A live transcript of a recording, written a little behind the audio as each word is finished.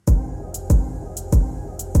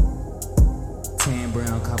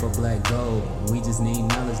brown, copper, black, gold. We just need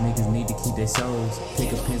knowledge, niggas need to keep their souls.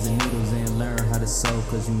 Pick up pins and needles and learn how to sew,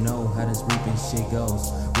 cause you know how this reaping shit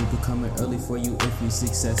goes. We be coming early for you if we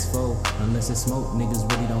successful. Unless it's smoke, niggas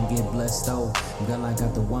really don't get blessed though. Girl, I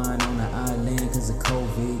got the wine on the island cause of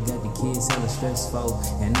COVID. Got the kids hella stressful,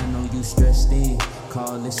 and I know you stressed in.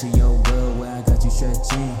 Call this your girl where I got you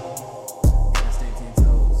stretching.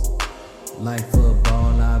 Like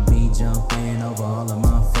football, I be jumping over all of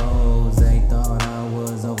my foes. They thought I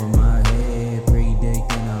was over my head,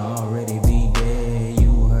 predicting I already be dead.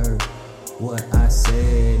 You heard what I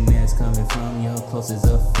said, and that's coming from your closest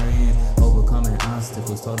of friends. Overcoming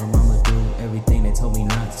obstacles, told them I'ma do everything they told me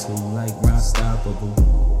not to. Like unstoppable,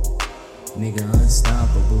 nigga,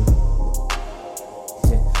 unstoppable.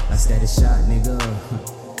 Yeah, I steady shot, nigga.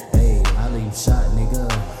 Hey, I leave shot, nigga.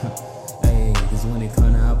 Hey, cause when it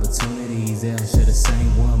come to opportunities, they'll share the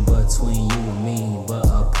same one between you and me. But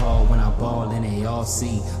appalled when I ball and they all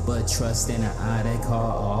see. But trust in the eye they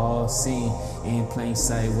call all see. In plain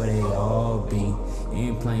sight where they all be.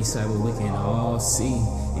 In plain sight where we can all see.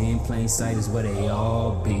 In plain sight is where they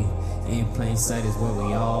all be. In plain sight is where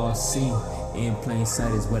we all see. In plain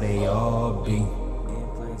sight is where they all be. In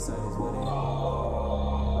plain sight is where they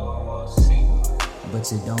all see. But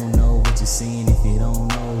you don't know what you're seeing if you don't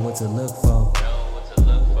know what to look for.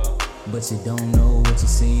 But you don't know what you're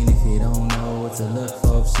seeing if you don't know what to look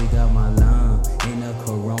for. She got my line in a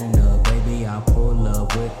Corona, baby, I pull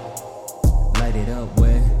up with. Light it up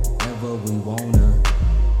wherever we wanna.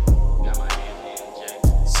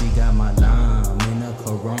 She got my lime in a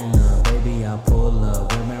Corona, baby, I pull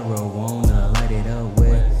up with marijuana. Light it up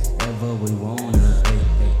wherever we wanna. Hey,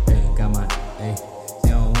 hey, hey, got my, hey. They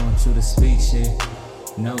don't want you to speak shit,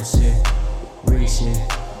 no shit, real shit.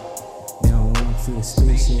 They don't want you to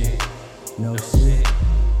speak shit, no shit,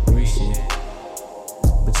 real shit.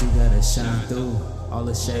 But you gotta shine through all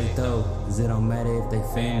the shade though, cause it don't matter if they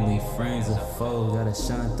family, friends, or foes. Gotta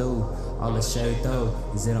shine through all the shade though,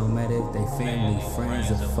 cause it don't matter if they family,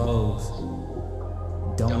 friends, or foes.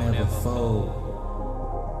 Don't ever fold.